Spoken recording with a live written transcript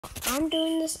I'm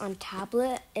doing this on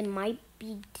tablet. It might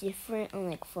be different on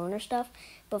like phone or stuff.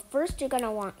 But first you're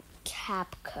gonna want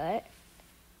CapCut.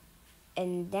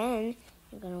 And then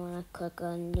you're gonna wanna click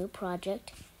on new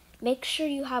project. Make sure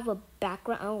you have a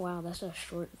background. Oh wow, that's a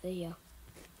short video.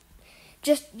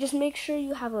 Just make sure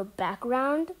you have a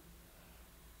background.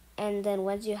 And then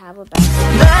once you have a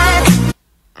background,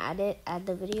 add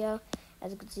the video.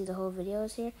 As you can see, the whole video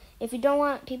is here. If you don't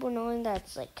want people knowing that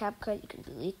it's like CapCut, you can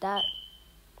delete that.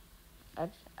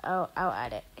 I'll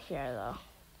add it here though.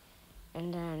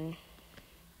 And then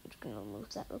I'm just gonna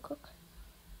remove that real quick.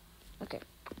 Okay.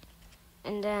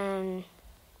 And then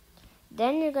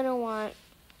you're gonna want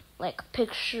like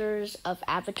pictures of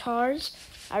avatars.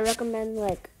 I recommend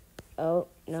like I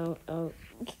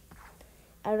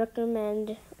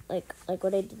recommend like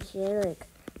what I did here, like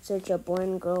search up boy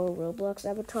and girl Roblox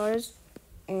avatars,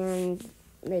 and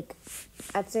like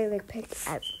I'd say like pick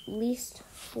at least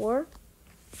 4.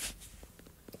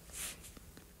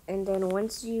 And then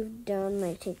once you've done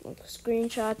like taking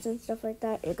screenshots and stuff like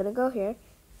that, you're gonna go here.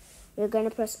 You're gonna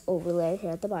press overlay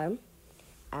here at the bottom.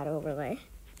 Add overlay.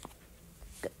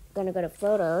 Gonna go to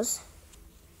photos.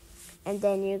 And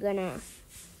then you're gonna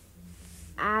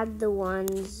add the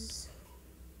ones.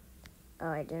 Oh,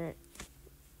 I didn't.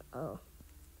 Oh,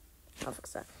 I'll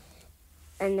fix that.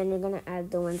 And then you're gonna add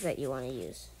the ones that you want to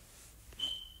use.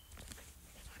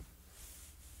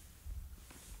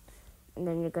 And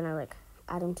then you're gonna like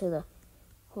add them to the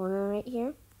corner right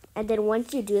here. And then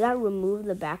once you do that, remove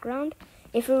the background.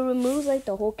 If it removes like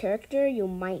the whole character, you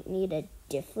might need a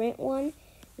different one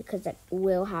because that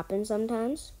will happen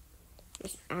sometimes.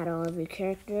 Just add all of your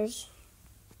characters.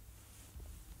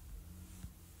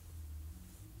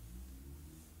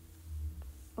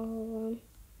 All of them.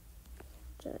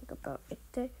 So like about right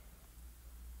there.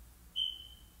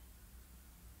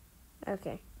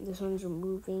 Okay, this one's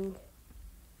removing.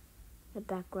 The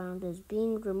background is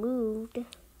being removed.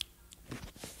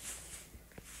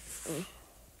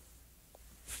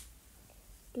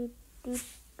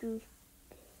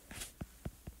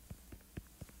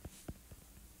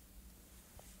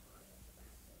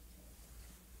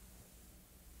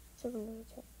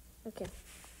 Okay.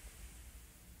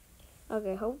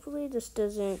 Okay, hopefully this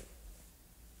doesn't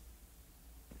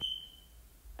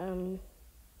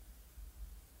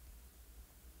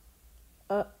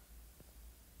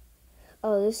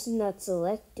oh, this is not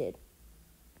selected.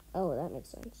 Oh, that makes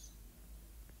sense.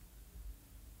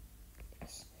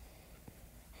 Yes.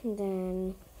 And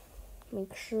then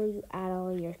make sure you add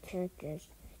all your characters.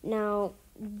 Now,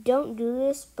 don't do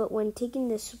this, but when taking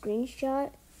the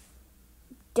screenshot,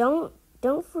 don't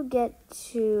forget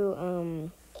to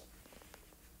oh,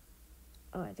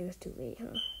 I think it's too late,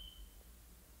 huh?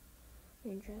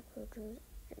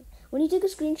 When you take a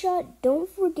screenshot, don't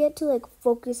forget to like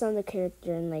focus on the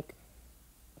character and like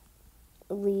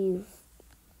leave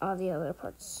all the other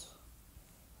parts,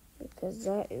 because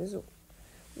that is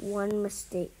one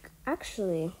mistake.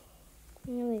 Actually,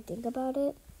 when you really think about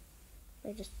it,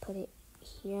 I just put it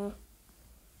here,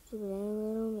 zoom it in a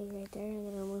little, maybe right there, and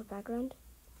then remove background.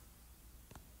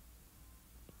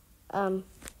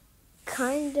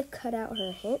 Kind of cut out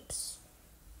her hips.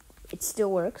 It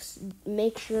still works.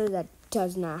 Make sure that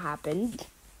does not happen.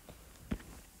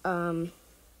 And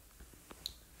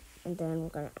then we're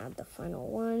gonna add the final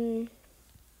one.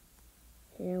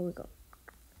 Here we go.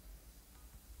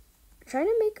 Try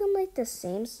to make them like the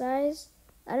same size.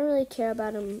 I don't really care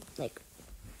about them like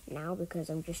now because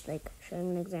I'm just like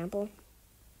showing an example.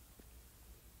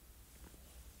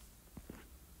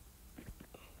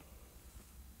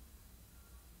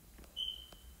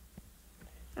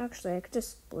 Actually, I could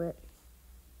just split.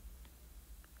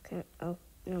 Okay. Oh,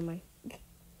 never mind.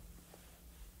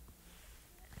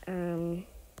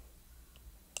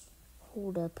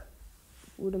 Hold up.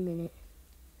 Wait a minute.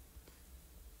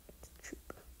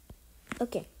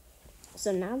 Okay.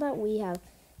 So now that we have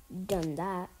done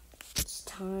that, it's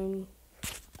time.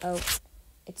 Oh,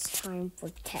 it's time for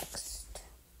text.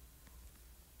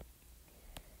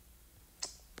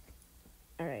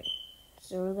 All right.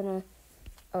 So we're gonna.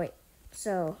 Oh wait.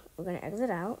 So we're gonna exit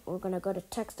out. We're gonna go to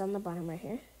text on the bottom right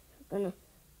here. We're gonna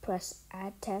press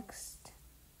add text,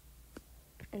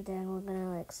 and then we're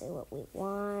gonna like say what we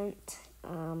want.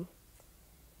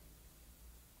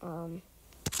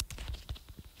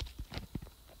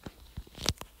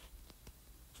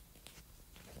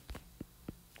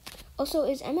 Also,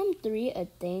 is MM3 a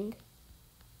thing?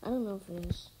 I don't know if it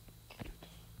is.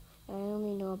 I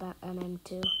only know about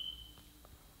MM2,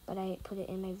 but I put it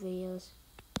in my videos.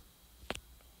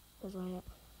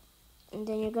 And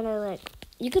then you're gonna like,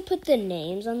 you could put the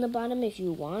names on the bottom if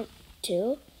you want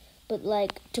to, but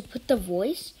like to put the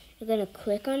voice, you're gonna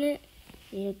click on it.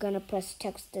 You're gonna press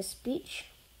text to speech,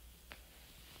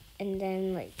 and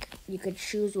then like you could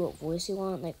choose what voice you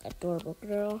want, like adorable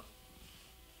girl.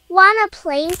 Wanna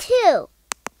play too?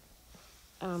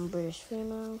 British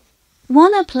female.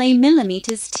 Wanna play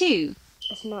millimeters too?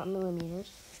 It's not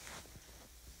millimeters.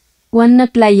 Wanna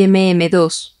play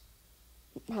MM2?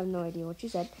 I have no idea what you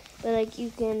said, but like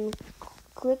you can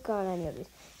click on any of these.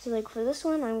 So like for this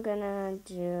one, I'm gonna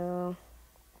do.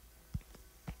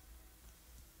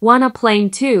 Wanna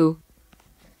plane 2?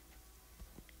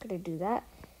 Gonna do that.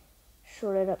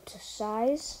 Short it up to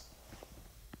size.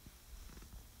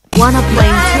 Wanna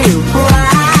plane 2?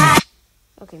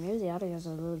 Okay, maybe the audio is a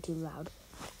little too loud.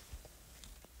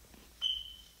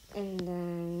 And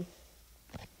then,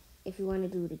 if you want to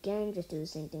do it again, just do the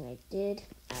same thing I did.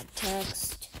 Add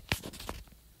text.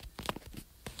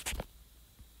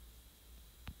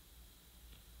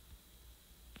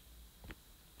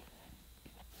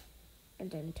 And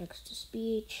then text to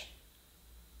speech.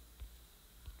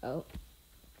 Oh.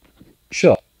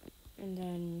 Sure. And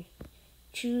then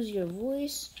choose your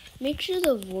voice. Make sure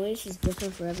the voice is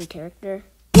different for every character.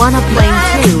 Wanna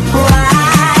plane 2?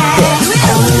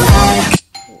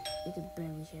 You can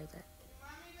barely hear that.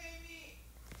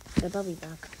 But I'll be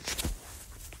back.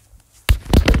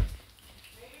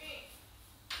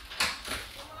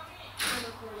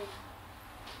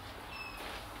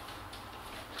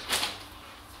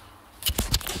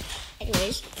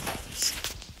 Anyways,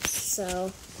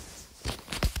 so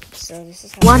this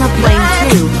is how. Wanna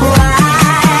plane 2?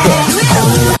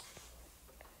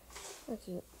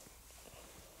 Okay.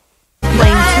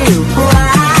 Plane 2?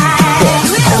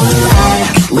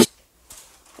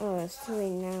 Oh, it's too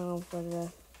late now for the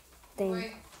thing.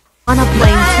 Wanna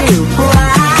plane 2?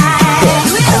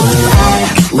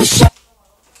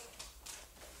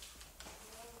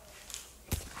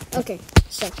 Okay,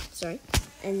 so sorry.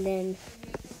 And then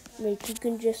like you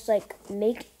can just like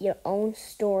make your own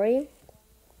story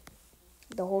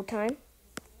the whole time.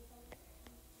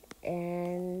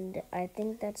 And I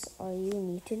think that's all you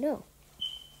need to know.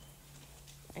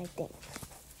 I think.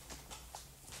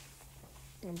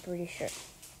 I'm pretty sure.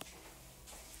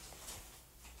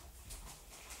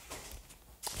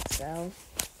 So,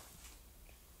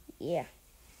 yeah.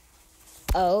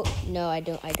 Oh, no, I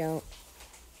don't.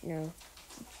 No.